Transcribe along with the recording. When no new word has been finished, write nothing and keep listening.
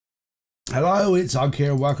Hello, it's Ugg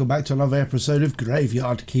here, and welcome back to another episode of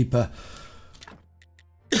Graveyard Keeper.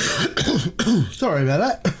 Sorry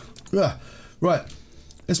about that. Right,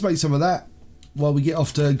 let's make some of that while we get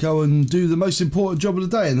off to go and do the most important job of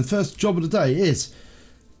the day. And the first job of the day is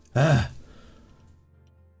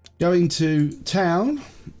going to town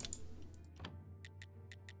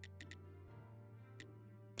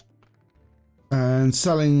and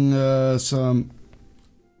selling some...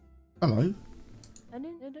 Hello.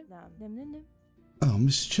 Oh,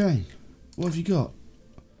 Mr. Chain, what have you got?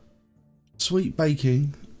 Sweet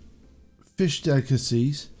baking, fish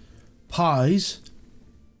delicacies, pies.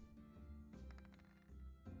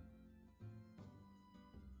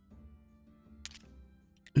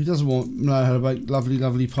 Who doesn't know how to make lovely,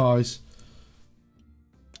 lovely pies?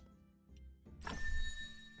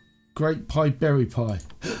 Great pie, berry pie.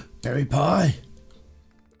 Berry pie.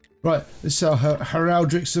 Right, let's sell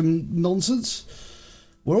Heraldric some nonsense.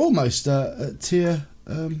 We're almost at tier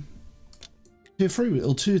 3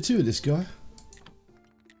 or tier 2 of this guy.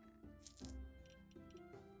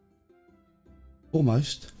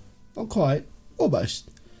 Almost. Not quite.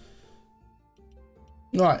 Almost.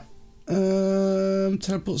 Right.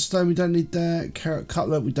 Teleport stone, we don't need that. Carrot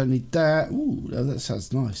cutlet, we don't need that. Ooh, that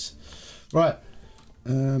sounds nice. Right.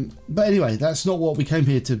 But anyway, that's not what we came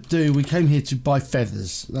here to do. We came here to buy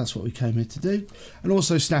feathers. That's what we came here to do. And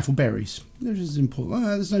also snaffle berries, which is important.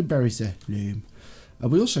 There's no berries there.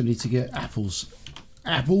 We also need to get apples.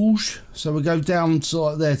 Apples. So we'll go down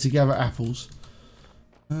sort of there to gather apples.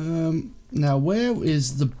 Now, where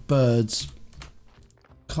is the birds?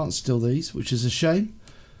 Can't steal these, which is a shame.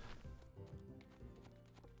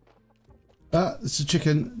 It's a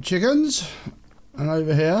chicken. Chickens. And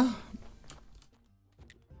over here,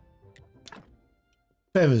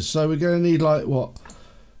 feathers. So we're going to need like what,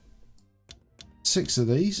 6 of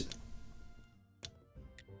these.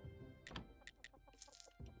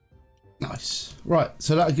 Nice. Right,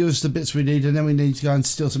 so that'll give us the bits we need, and then we need to go and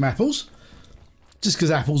steal some apples, just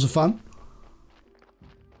because apples are fun.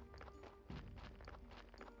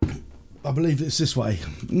 I believe it's this way.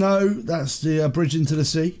 No, that's the bridge into the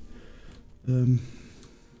sea.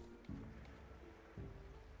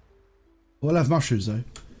 We'll have mushrooms though.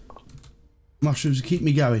 Mushrooms keep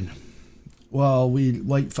me going while we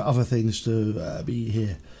wait for other things to be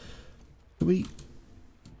here. Can we?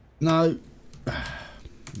 No.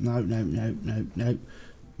 No.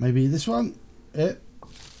 Maybe this one? Yeah.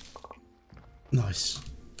 Nice.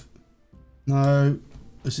 No.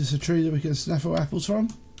 Is this a tree that we can snaffle apples from?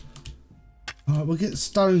 Alright, we'll get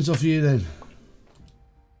stones off you then.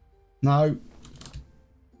 No.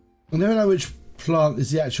 I never know which plant is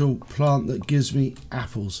the actual plant that gives me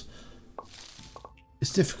apples.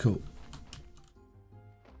 It's difficult.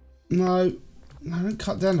 No, don't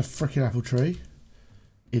cut down the frickin' apple tree.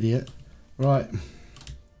 Idiot. Right.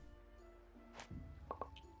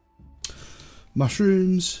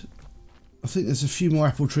 Mushrooms. I think there's a few more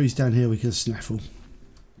apple trees down here we can snaffle.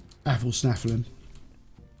 Apple snaffling.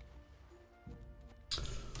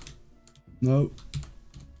 No.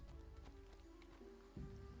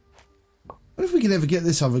 What if we can ever get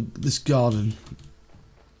this garden?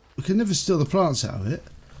 We can never steal the plants out of it.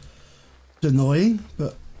 It's annoying,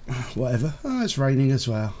 but whatever. Oh, it's raining as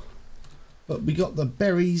well. But we got the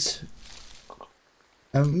berries.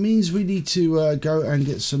 And it means we need to go and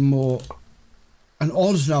get some more. An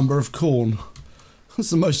odd number of corn.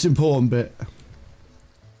 That's the most important bit.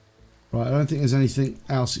 Right, I don't think there's anything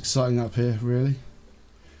else exciting up here, really.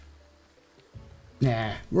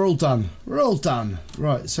 Nah, we're all done. We're all done.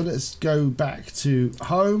 Right, so let's go back to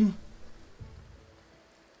home.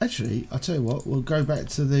 Actually, I'll tell you what, we'll go back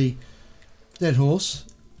to the dead horse.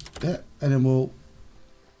 Yeah, and then we'll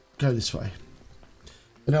go this way.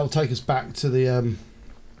 And that'll take us back to the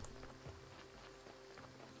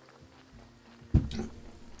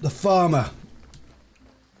farmer.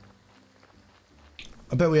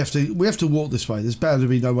 I bet we have to walk this way. There's bound to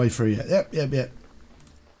be no way through yet. Yep.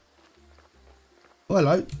 Oh,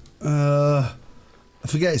 hello. I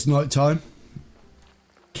forget it's night time.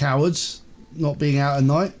 Cowards. Not being out at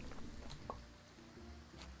night.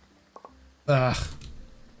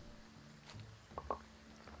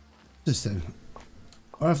 This then.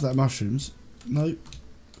 I have that mushrooms. Nope.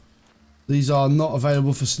 These are not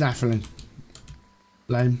available for snaffling.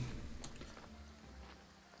 Lame.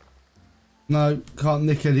 No, can't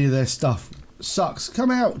nick any of their stuff. Sucks.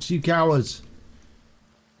 Come out, you cowards.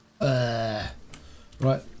 Right.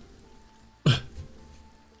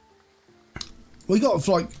 We got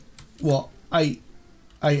like what, eight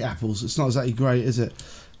apples. It's not exactly great, is it?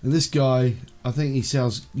 And this guy, I think he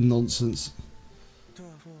sells nonsense.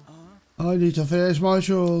 I need to finish my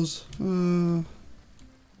chores. You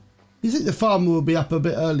think the farmer will be up a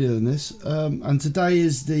bit earlier than this? And today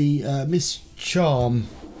is the Miss Charm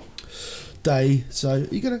day. So, are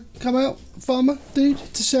you going to come out, farmer dude,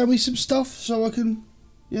 to sell me some stuff so I can,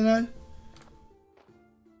 you know?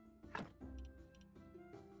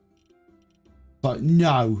 Like,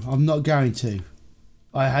 no, I'm not going to.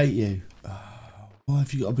 I hate you. Why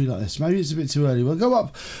have you got to be like this? Maybe it's a bit too early. We'll go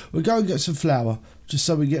up. We'll go and get some flour. Just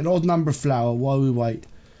so we get an odd number of flour while we wait.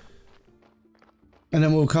 And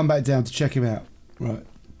then we'll come back down to check him out. Right.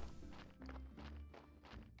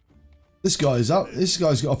 This guy's up. This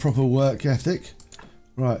guy's got a proper work ethic.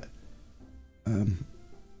 Right.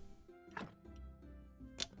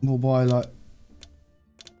 We'll buy like...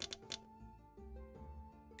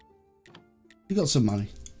 You got some money.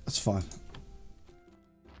 That's fine.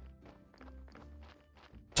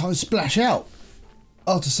 Time to splash out.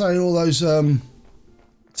 After saying all those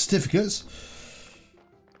certificates.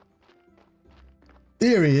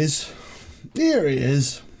 Here he is. Here he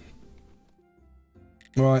is.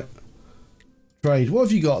 Right. Trade. What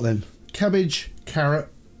have you got then? Cabbage, carrot,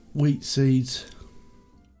 wheat seeds.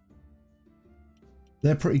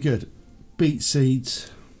 They're pretty good. Beet seeds.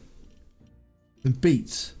 And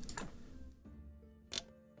beets.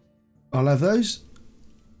 I'll have those.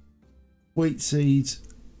 Wheat seeds.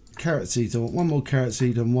 Carrot seeds. I want one more carrot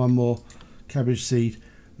seed and one more cabbage seed.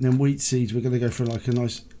 And then wheat seeds. We're going to go for like a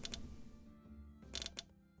nice...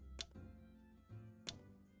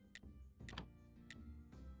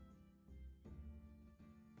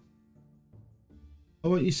 Why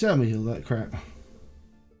won't you sell me all that crap?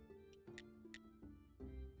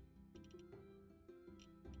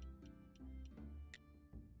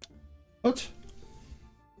 What?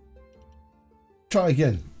 Try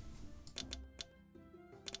again.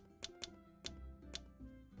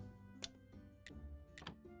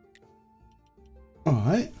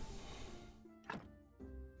 Alright.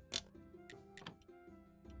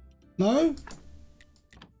 No?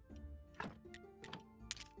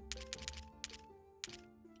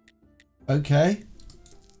 Okay.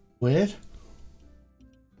 Weird.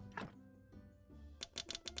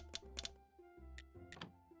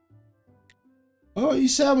 Oh, you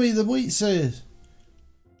sell me the wheat seeds.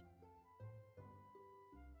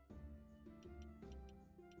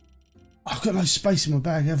 I've got no space in my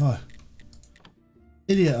bag, have I?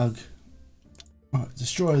 Idiot hug. Right,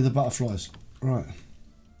 destroy the butterflies. Right.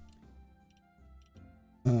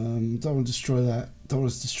 Don't want to destroy that. Don't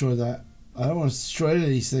want to destroy that. I don't want to destroy any of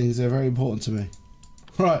these things. They're very important to me.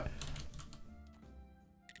 Right.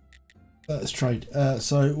 Let's trade.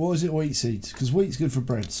 So, what was it? Wheat seeds. Because wheat's good for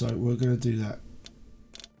bread. So, we're going to do that.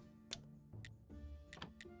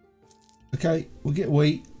 Okay. We'll get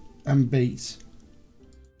wheat and beets.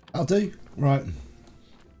 I'll do. Right.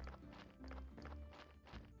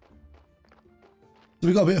 So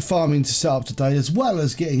we've got a bit of farming to set up today, as well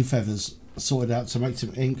as getting feathers sorted out to make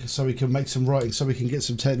some ink, so we can make some writing, so we can get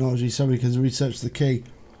some technology, so we can research the key.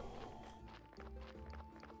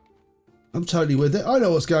 I'm totally with it. I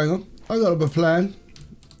know what's going on. I got a plan.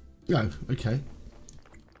 Oh, okay.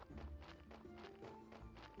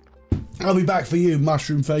 I'll be back for you,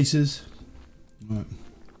 mushroom faces. Right.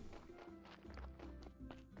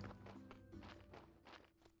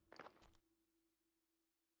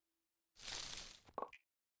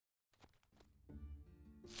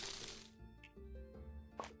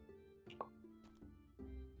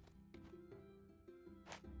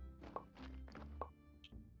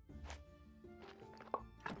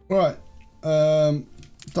 Right,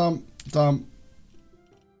 dump.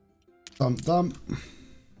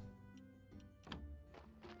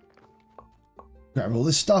 Grab all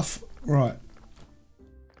this stuff. Right.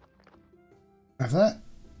 Have that.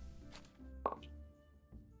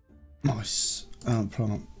 Nice.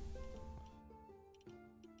 Plant.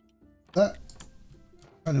 That.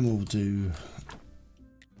 And then we'll do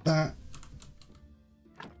that.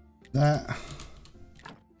 That.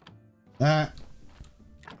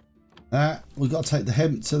 We've got to take the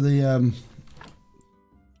hemp to the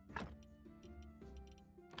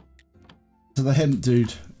hemp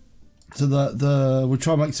dude. To the we'll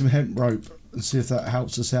try and make some hemp rope and see if that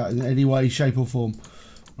helps us out in any way, shape or form.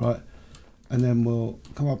 Right. And then we'll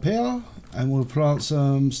come up here and we'll plant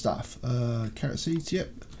some stuff. Carrot seeds,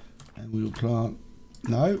 yep. And we'll plant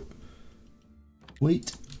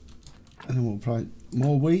wheat. And then we'll plant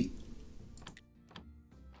more wheat.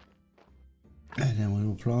 And then we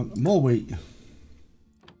will plant more wheat.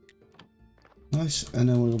 Nice. And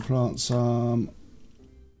then we will plant some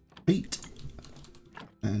beet.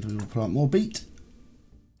 And we will plant more beet.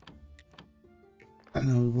 And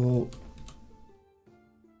then we will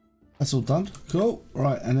That's all done. Cool.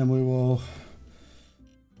 Right, and then we will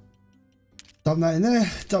dump that in there.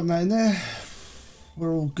 Dump that in there.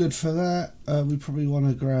 We're all good for that. We probably want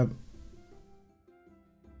to grab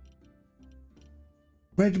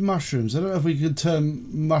red mushrooms. I don't know if we can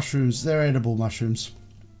term mushrooms. They're edible mushrooms.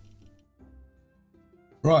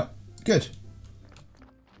 Right. Good.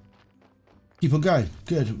 Keep on going.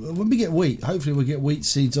 Good. When we get wheat, hopefully we'll get wheat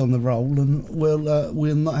seeds on the roll, and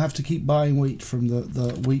we'll not have to keep buying wheat from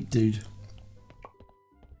the wheat dude.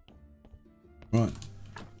 Right.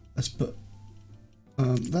 Let's put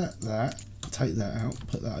that. Take that out.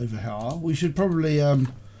 Put that over here. We should probably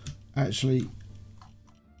actually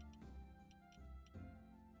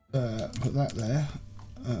put that there.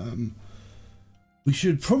 We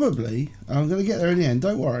should probably, I'm going to get there in the end,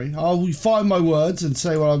 don't worry. I'll find my words and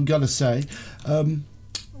say what I'm going to say.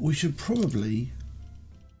 We should probably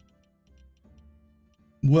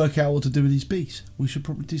work out what to do with these bees. We should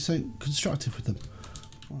probably do something constructive with them.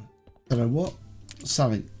 Right. Don't know what.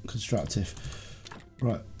 Something constructive.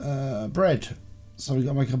 Right. Bread. So we've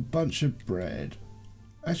got to make a bunch of bread.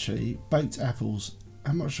 Actually, baked apples.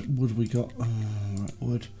 How much wood we got? Right,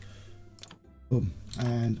 wood. Boom.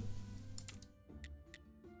 And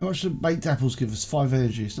how much do baked apples give us? 5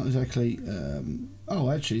 energy. It's not exactly... oh,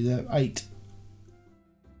 actually, they're 8.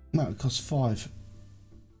 No, it costs 5.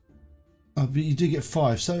 Oh, but you do get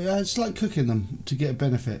 5. So it's like cooking them to get a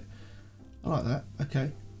benefit. I like that.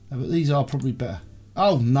 Okay. But these are probably better.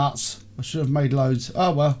 Oh, nuts. I should have made loads.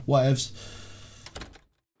 Oh, well, whatevs.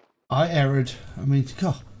 I erred. I mean,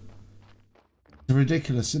 God. It's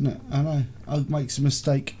ridiculous, isn't it? I know. I'll make some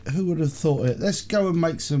mistake. Who would have thought it? Let's go and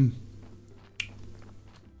make some...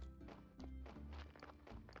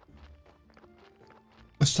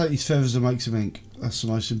 Let's take these feathers and make some ink. That's the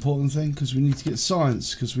most important thing, because we need to get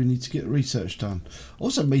science, because we need to get research done.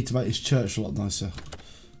 Also need to make this church a lot nicer.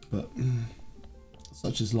 But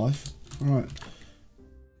such is life. Alright.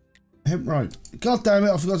 Hemp rope. God damn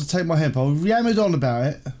it, I forgot to take my hemp. I yammered on about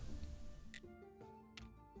it.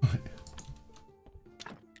 Right.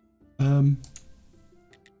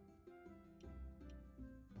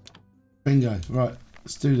 Bingo. Right,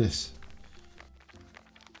 let's do this.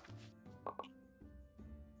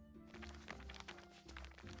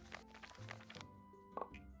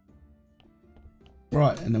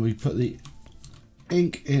 Right, and then we put the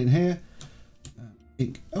ink in here.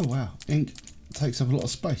 Ink. Oh wow, ink takes up a lot of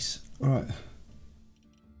space. All right,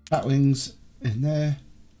 bat wings in there.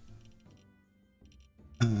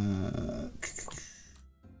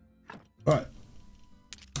 Right,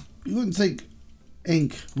 you wouldn't think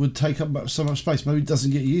ink would take up so much space. Maybe it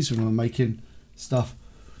doesn't get used when I'm making stuff.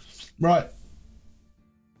 Right.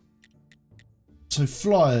 So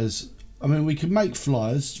flyers. I mean, we can make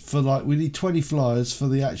flyers for like, we need 20 flyers for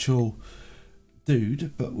the actual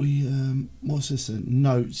dude, but we, what's this then?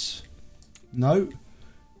 Notes. No.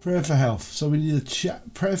 Prayer for health. So we need a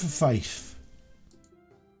prayer for faith.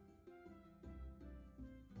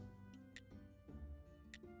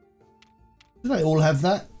 Do they all have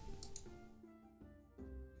that?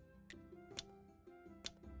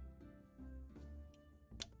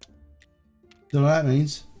 Don't know what that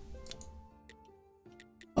means.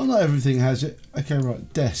 Oh, not everything has it. Okay,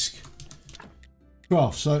 right. Desk.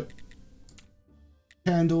 Craft. So,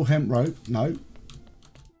 candle, hemp rope. No.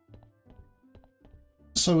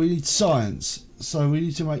 So we need science. So we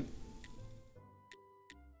need to make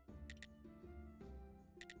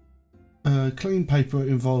clean paper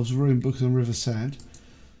involves room, book and river sand.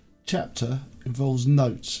 Chapter involves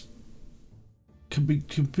notes. Can be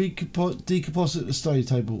decomposed at the study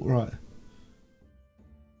table. Right.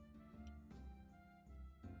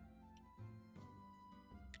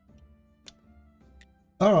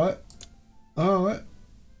 Alright. Alright.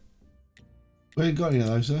 We ain't got any of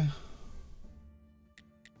those though.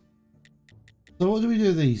 So what do we do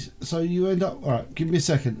with these? So you end up... Alright, give me a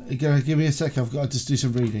second. Again, give me a second. I've got to just do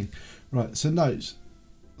some reading. Right, so notes.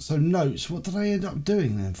 So notes, what did I end up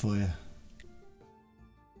doing then for you?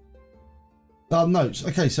 Oh, notes.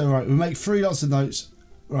 Okay, so right, we make 3 lots of notes.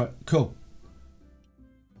 Right, cool.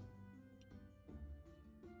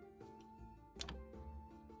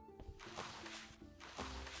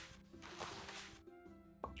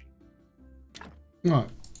 Right.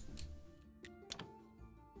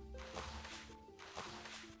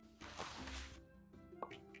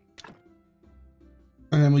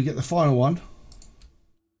 And then we get the final one.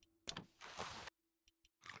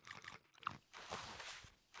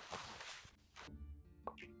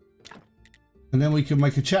 And then we can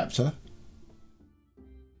make a chapter.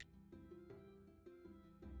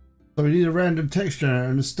 So we need a random text generator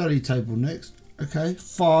and a study table next. Okay,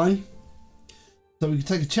 fine. So we can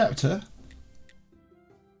take a chapter.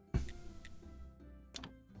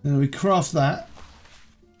 Then we craft that.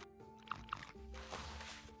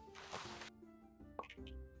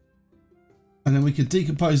 And then we can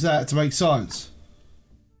decompose that to make science.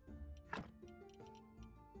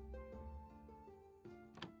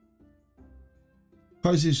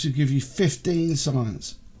 Suppose this should give you 15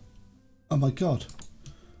 science. Oh my god.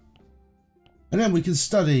 And then we can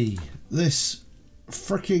study this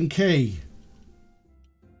freaking key.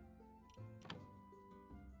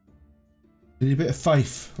 Need a bit of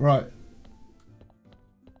faith, right.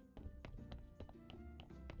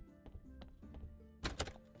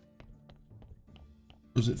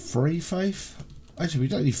 Was it free faith? Actually, we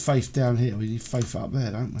don't need faith down here. We need faith up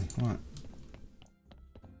there, don't we? Right.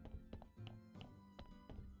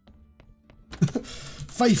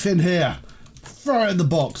 Faith in here. Throw it in the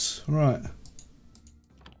box. Right.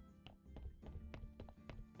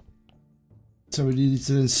 So we need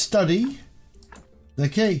to then study the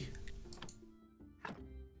key.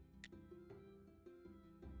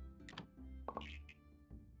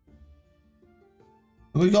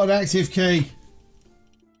 We got an active key.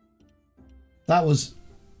 That was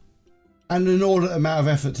an inordinate amount of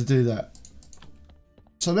effort to do that.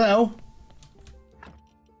 So now,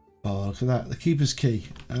 oh look at that, the keeper's key.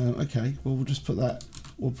 Okay, well we'll just put that.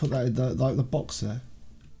 We'll put that in the box there.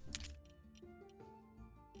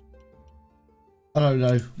 I don't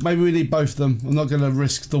know. Maybe we need both of them. I'm not going to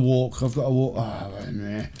risk the walk. I've got to walk. Oh,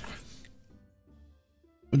 man.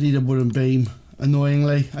 We need a wooden beam.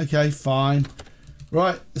 Annoyingly. Okay, fine.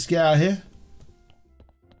 Right, let's get out of here.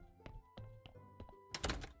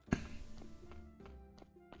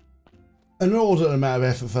 An inordinate amount of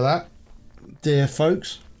effort for that, dear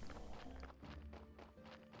folks.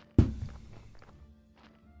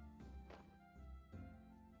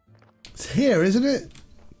 It's here, isn't it?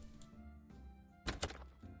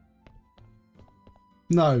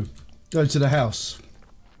 No, go to the house.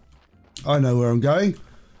 I know where I'm going.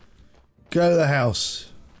 Go to the house.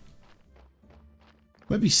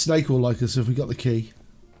 Maybe Snake will like us if we got the key.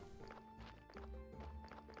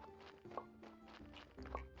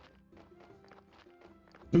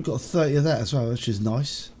 We've got 30 of that as well, which is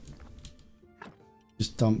nice.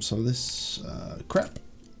 Just dump some of this crap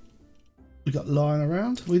we got lying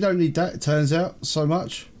around. We don't need that, it turns out, so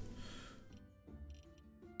much.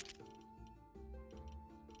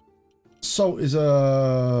 Salt is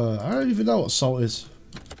I don't even know what salt is.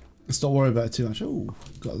 Let's not worry about it too much. Oh,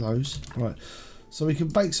 got those. Right. So we can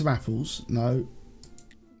bake some apples. No.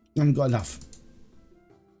 Haven't got enough.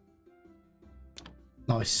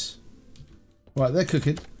 Nice. Right, they're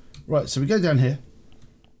cooking. Right, so we go down here.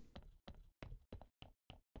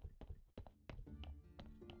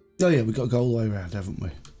 Oh yeah, we've got to go all the way around, haven't we?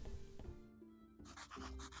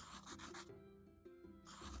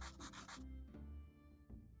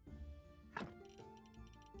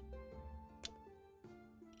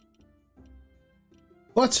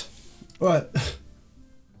 What? Right.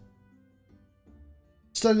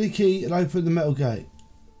 Study the key and open the metal gate.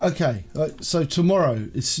 Okay, right, so tomorrow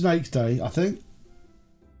is Snake Day, I think.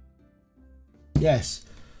 Yes.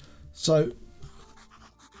 So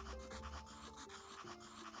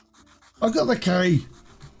I got the key.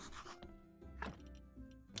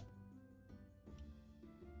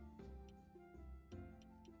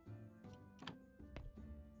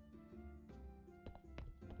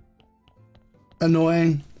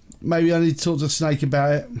 Annoying. Maybe I need to talk to Snake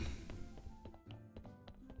about it.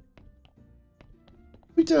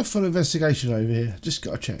 We do a full investigation over here. Just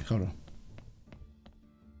got to check. Hold on.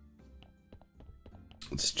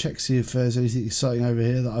 Let's check, see if there's anything exciting over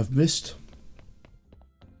here that I've missed.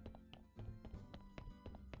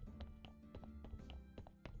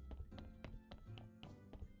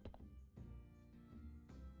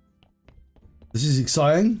 This is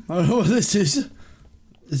exciting. I don't know what this is.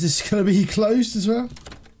 Is this going to be closed as well?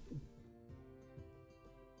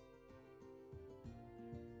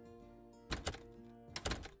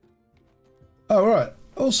 Oh, right.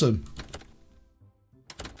 Awesome.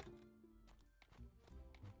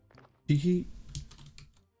 Kiki.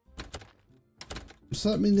 Does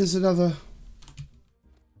that mean there's another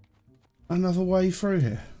way through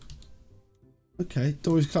here? Okay,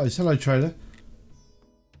 door is closed. Hello, trader.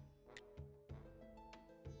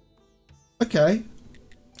 Okay.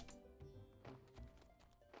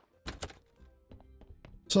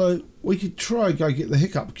 So we could try and go get the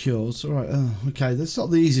hiccup cures. All right. Oh, okay, that's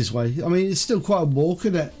not the easiest way. I mean, it's still quite a walk,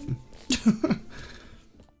 isn't it?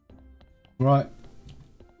 Right.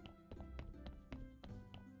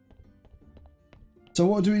 So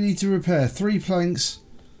what do we need to repair? 3 planks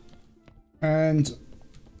and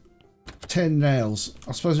 10 nails.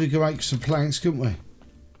 I suppose we could make some planks, couldn't we?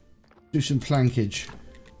 Do some plankage.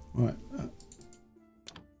 Right.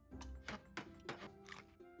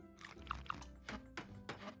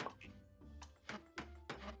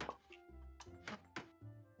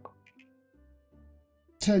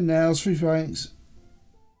 10 nails, 3 planks,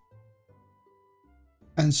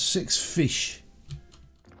 and 6 fish.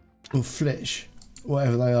 Or flitch.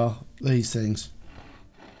 Whatever they are. These things.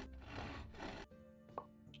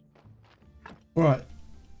 Right.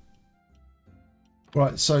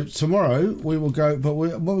 Right, so tomorrow we will go, but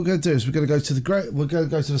what we're going to do is we're going to go to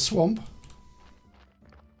the swamp.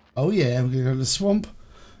 Oh yeah, we're going to go to the swamp,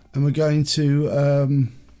 and we're going to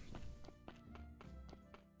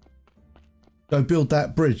go build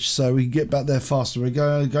that bridge so we can get back there faster. We're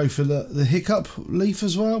going to go for the hiccup leaf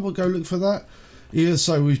as well. We'll go look for that. Yeah,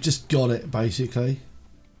 so we've just got it basically.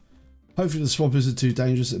 Hopefully the swamp isn't too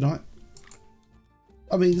dangerous at night.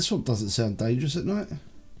 I mean, the swamp doesn't sound dangerous at night.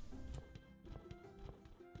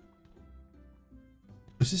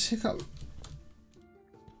 Is this hiccup?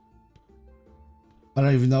 I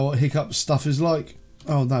don't even know what hiccup stuff is like.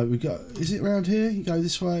 Oh no, we go. Is it around here? You go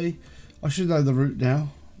this way. I should know the route now.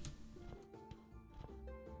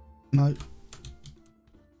 No.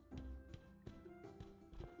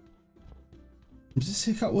 Is this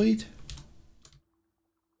hiccup weed?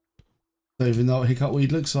 I don't even know what hiccup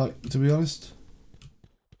weed looks like, to be honest.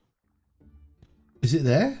 Is it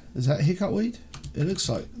there? Is that hiccup weed? It looks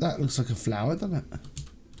like that. Looks like a flower, doesn't it?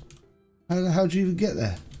 How do you even get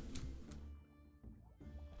there?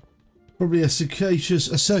 Probably a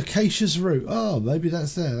circaceous root. Oh, maybe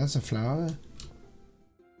that's there. That's a flower.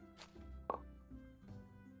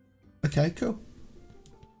 Okay, cool.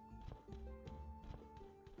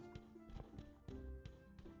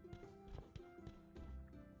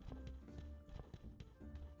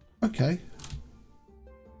 Okay.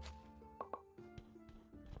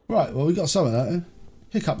 Right, well we got some of that then.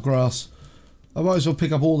 Hiccup grass. I might as well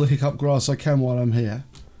pick up all the hiccup grass I can while I'm here.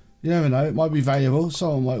 You never know, it might be valuable.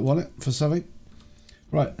 Someone might want it for something.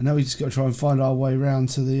 Right, and now we just got to try and find our way around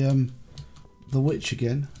to the witch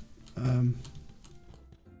again.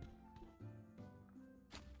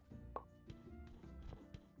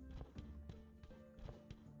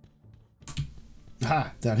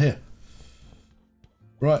 Ha! Down here.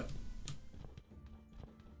 Right.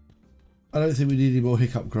 I don't think we need any more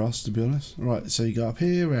hiccup grass, to be honest. Right, so you go up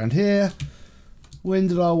here, around here.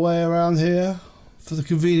 Wended our way around here for the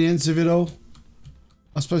convenience of it all.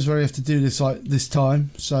 I suppose we only have to do this like this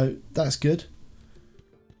time, so that's good.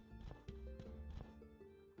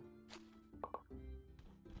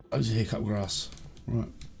 Those are hiccup grass. Right.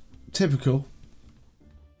 Typical.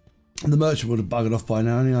 The merchant would have buggered off by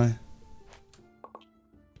now anyway.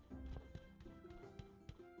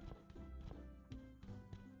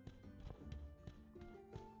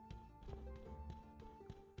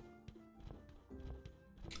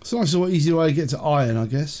 It's nice and easy way to get to iron, I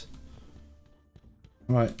guess.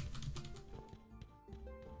 Right.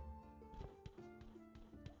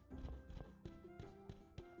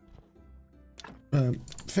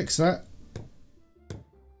 Fix that.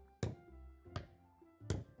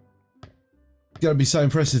 Gonna be so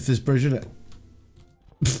impressive, this bridge, isn't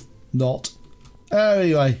it? Not.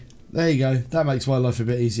 Anyway, there you go. That makes my life a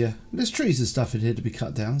bit easier. There's trees and stuff in here to be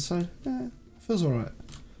cut down, so yeah, feels alright.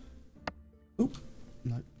 Oop.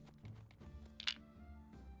 No.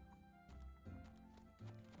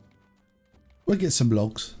 We'll get some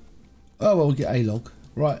logs. Oh, well, we'll get a log.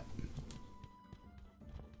 Right.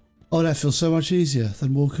 Oh, that feels so much easier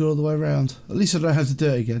than walking all the way around. At least I don't have to do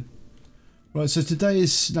it again. Right, so today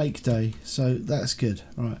is Snake Day, so that's good.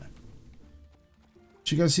 Right.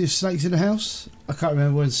 Should we go see if Snake's in the house? I can't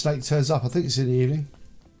remember when Snake turns up. I think it's in the evening.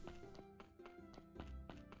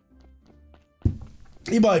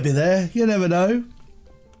 He might be there. You never know. You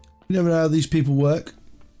never know how these people work.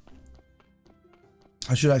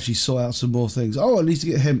 I should actually sort out some more things. Oh, I need to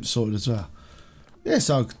get hemp sorted as well. Yes,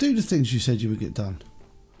 I'll do the things you said you would get done.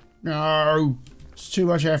 No, it's too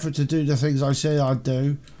much effort to do the things I said I'd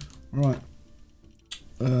do. Right.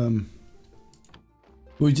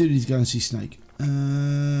 We do need to go and see Snake.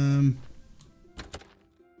 The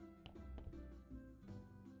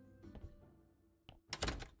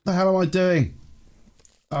hell am I doing?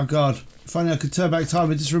 Oh God! If only I could turn back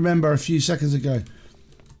time and just remember a few seconds ago.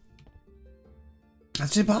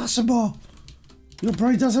 That's impossible. Your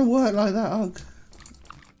brain doesn't work like that,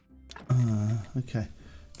 Ugh. Okay.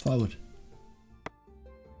 Firewood.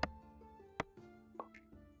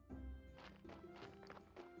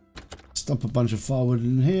 Stump a bunch of firewood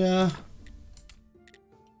in here.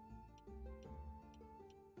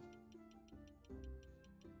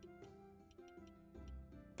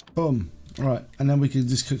 Right, and then we can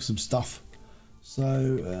just cook some stuff.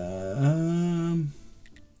 So,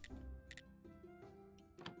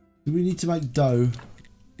 do we need to make dough?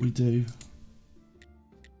 We do.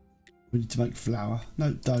 We need to make flour.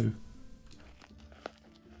 No, dough.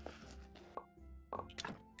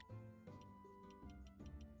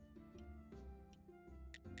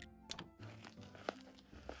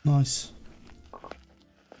 Nice.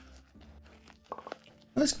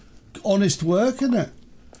 That's honest work, isn't it?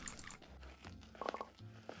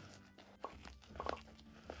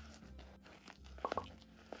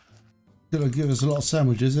 Gonna give us a lot of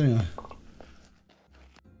sandwiches anyway.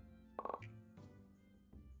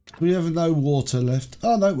 We have no water left.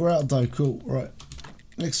 Oh no, we're out of dough. Cool. Right.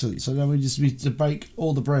 Excellent. So now we just need to bake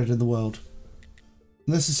all the bread in the world.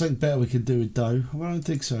 Unless there's something better we can do with dough. Well, I don't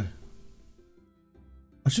think so.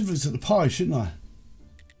 I should have looked at the pie, shouldn't I?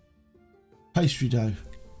 Pastry dough.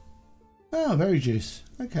 Oh, berry juice.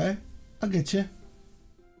 Okay. I'll get you.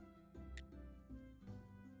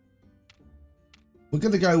 We're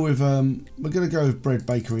gonna go with bread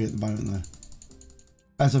bakery at the moment though.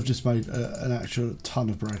 As I've just made an actual ton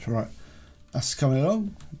of bread. Right, that's coming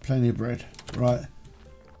along. Plenty of bread. Right.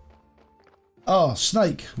 Oh,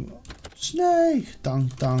 snake, snake. Dun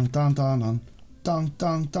dun dun dun dun dun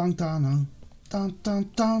dun dun dun dun dun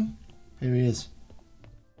dun. Here he is.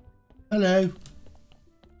 Hello.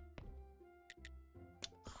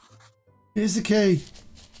 Here's the key.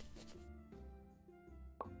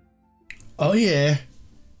 Oh yeah,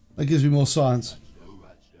 that gives me more science.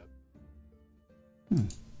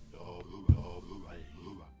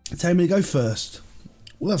 Tell me to go first.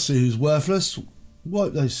 We'll see who's worthless.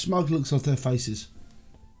 Wipe those smug looks off their faces.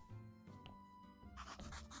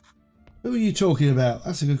 Who are you talking about?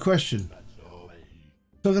 That's a good question.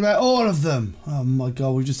 Talking about all of them. Oh my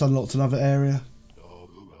god, we've just unlocked another area.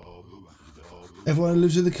 Everyone who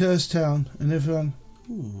lives in the cursed town and everyone...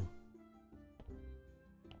 Ooh.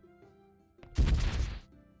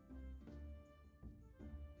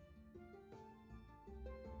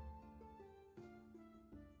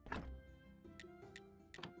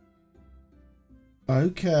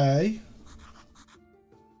 Okay.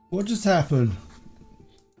 What just happened?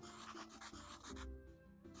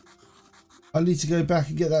 I need to go back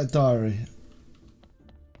and get that diary.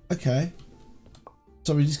 Okay.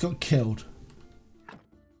 So we just got killed.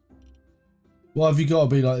 Why have you got to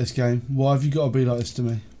be like this, game? Why have you got to be like this to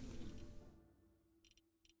me?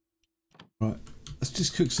 Right. Let's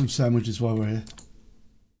just cook some sandwiches while we're here.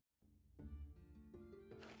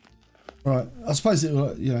 Right, I suppose it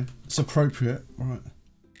will, you know, it's appropriate. Right.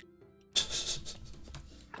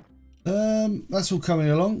 That's all coming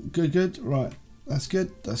along. Good, good. Right, that's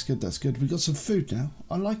good. That's good. That's good. We've got some food now.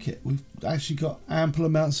 I like it. We've actually got ample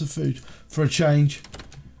amounts of food for a change.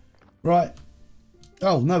 Right.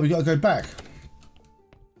 Oh no, we got to go back.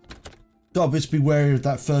 Got to just be wary of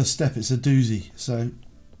that first step. It's a doozy. So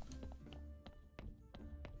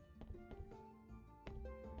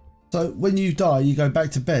when you die, you go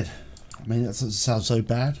back to bed. I mean, that doesn't sound so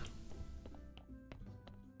bad.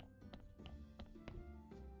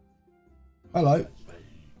 Hello.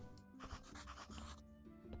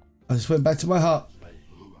 I just went back to my hut.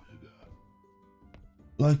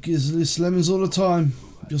 Like it's lemons all the time.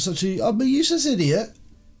 You're such a... I'm a useless idiot.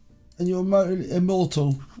 And you're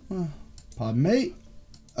immortal. Oh, pardon me.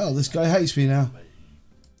 Oh, this guy hates me now.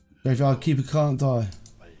 Graveyard keeper can't die.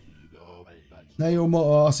 Now your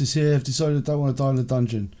immortal ass is here. I've decided I don't want to die in the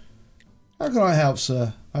dungeon. How can I help,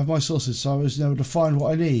 sir? I have my sources, so I was able to find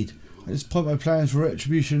what I need. At this point, my plans for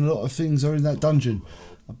retribution, a lot of things are in that dungeon.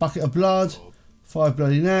 A bucket of blood, 5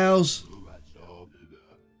 bloody nails.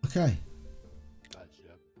 Okay.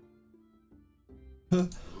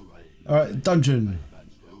 Alright, dungeon.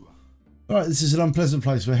 Alright, this is an unpleasant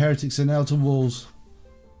place where heretics are nailed to walls.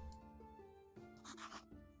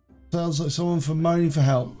 Sounds like someone from moaning for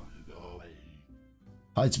help.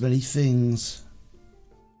 Hides many things.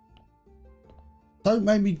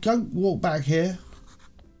 Don't walk back here.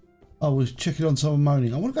 Oh, we're checking on someone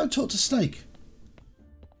moaning. I want to go talk to Snake.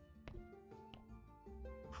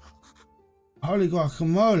 Holy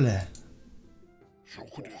guacamole.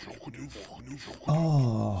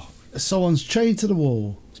 Oh, someone's chained to the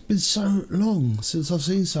wall. It's been so long since I've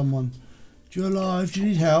seen someone. You alive? Do you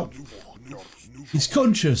need help? He's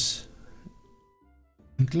conscious.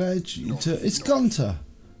 I'm glad you... It's Gunter.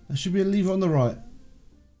 There should be a lever on the right.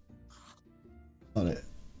 Got it.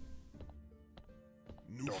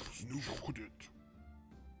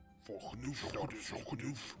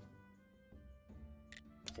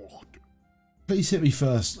 Please hit me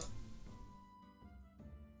first.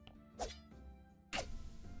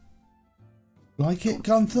 Like it,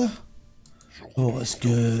 Gunther? Oh, that's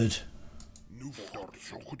good.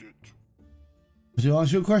 Do you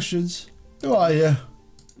answer your questions? Who are you?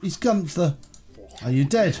 He's Gunther. Are you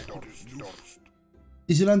dead?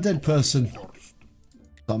 He's an undead person.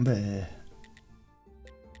 Zombie.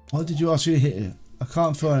 Why did you ask me to hit it? I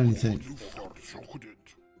can't feel anything.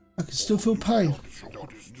 I can still feel pain.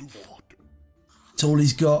 That's all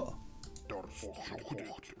he's got.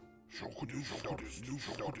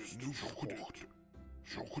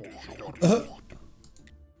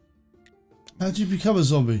 How did you become a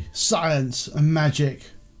zombie? Science and magic.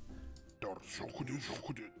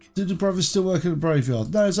 Did the brothers still work in the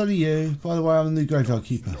graveyard? No, it's only you. By the way, I'm the new graveyard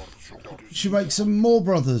keeper. You should make some more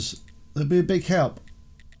brothers. They'll be a big help.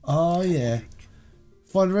 Oh yeah.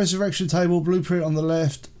 Find the resurrection table, blueprint on the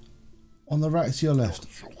left. On the rack to your left.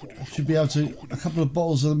 You should be able to... A couple of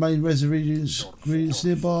bottles of the main ingredients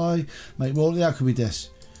nearby. Make more at the alchemy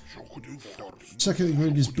desk. Second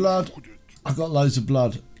ingredient is blood. I've got loads of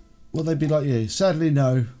blood. Will they be like you? Sadly,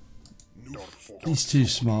 no. He's too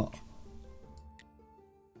smart.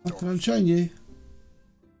 I can unchain you.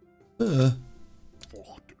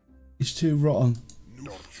 He's too rotten.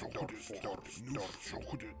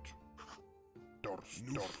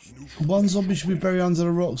 One zombie should be buried under the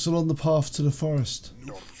rocks along the path to the forest.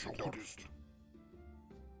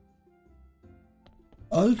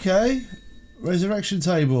 Okay. Resurrection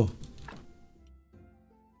table.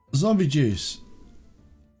 Zombie juice.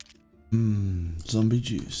 Zombie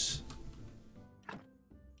juice.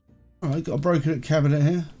 Alright, got a broken cabinet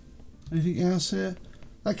here. Anything else here?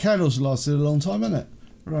 That candle's lasted a long time, hasn't it?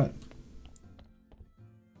 Right.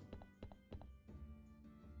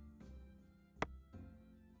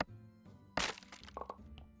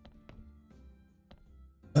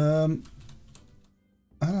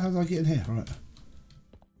 How do I get in here? Right.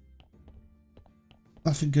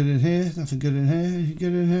 Nothing good in here. Nothing good in here. Anything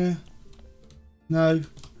good in here? No.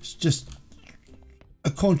 It's just a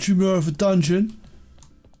consumer of a dungeon.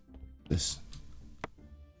 This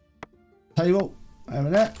table over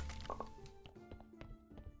there.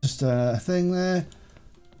 Just a thing there.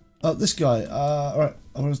 Oh, this guy. Right.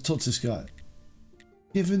 I want to talk to this guy.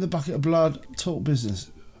 Give him the bucket of blood. Talk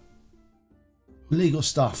business. Legal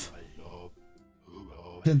stuff.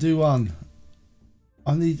 Can do one.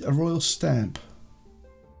 I need a royal stamp.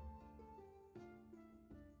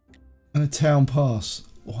 And a town pass.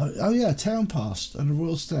 Oh yeah, a town pass and a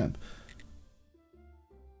royal stamp.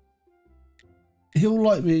 He'll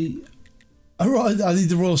like me. Alright, I need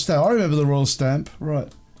the royal stamp. I remember the royal stamp.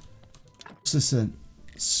 Right. What's this then?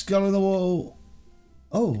 Skull in the wall.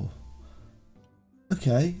 Oh.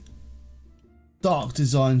 Okay. Dark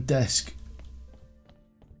design desk.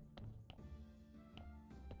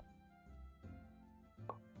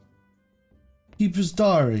 Keeper's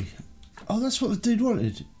diary. Oh, that's what the dude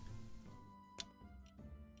wanted.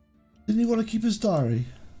 Didn't he want to keep his diary?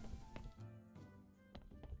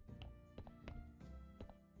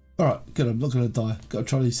 Alright, good. I'm not going to die. Got to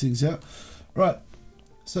try these things out. Right.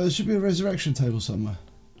 So there should be a resurrection table somewhere.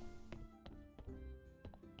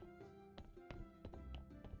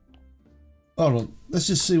 Hold on. Let's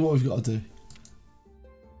just see what we've got to do.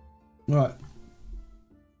 Right.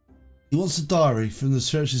 He wants a diary from the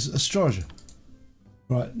church's astrologer.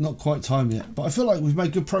 Right, not quite time yet, but I feel like we've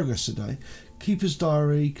made good progress today. Keeper's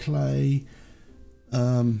diary, clay. I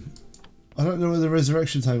don't know where the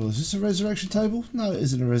resurrection table is. Is this a resurrection table? No, it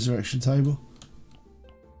isn't a resurrection table.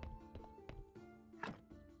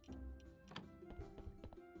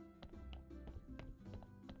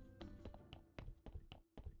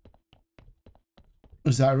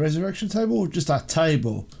 Is that a resurrection table or just a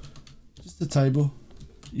table? Just a table.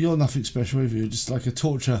 You're nothing special, have you? Just like a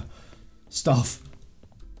torture stuff.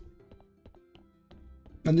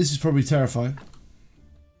 And this is probably terrifying.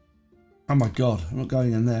 Oh my god, I'm not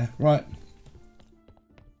going in there. Right.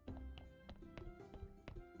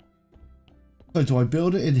 So do I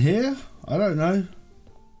build it in here? I don't know.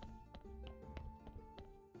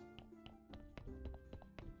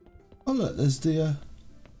 Oh look, there's the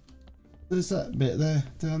there's that bit there,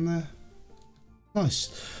 down there.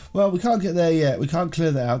 Nice. Well, we can't get there yet. We can't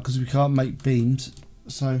clear that out because we can't make beams.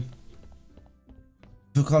 So I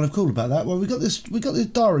feel kind of cool about that. Well, we got this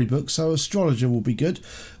diary book, so astrologer will be good.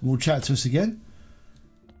 We'll chat to us again.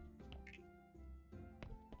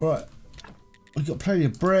 Right. We've got plenty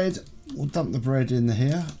of bread. We'll dump the bread in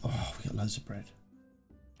here. Oh, we got loads of bread.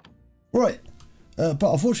 Right. But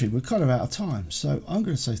unfortunately, we're kind of out of time. So I'm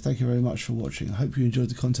going to say thank you very much for watching. I hope you enjoyed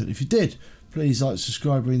the content. If you did, please like,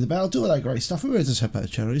 subscribe, ring the bell, do all that great stuff. Whoever does help out the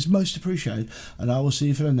channel is most appreciated. And I will see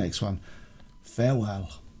you for the next one. Farewell.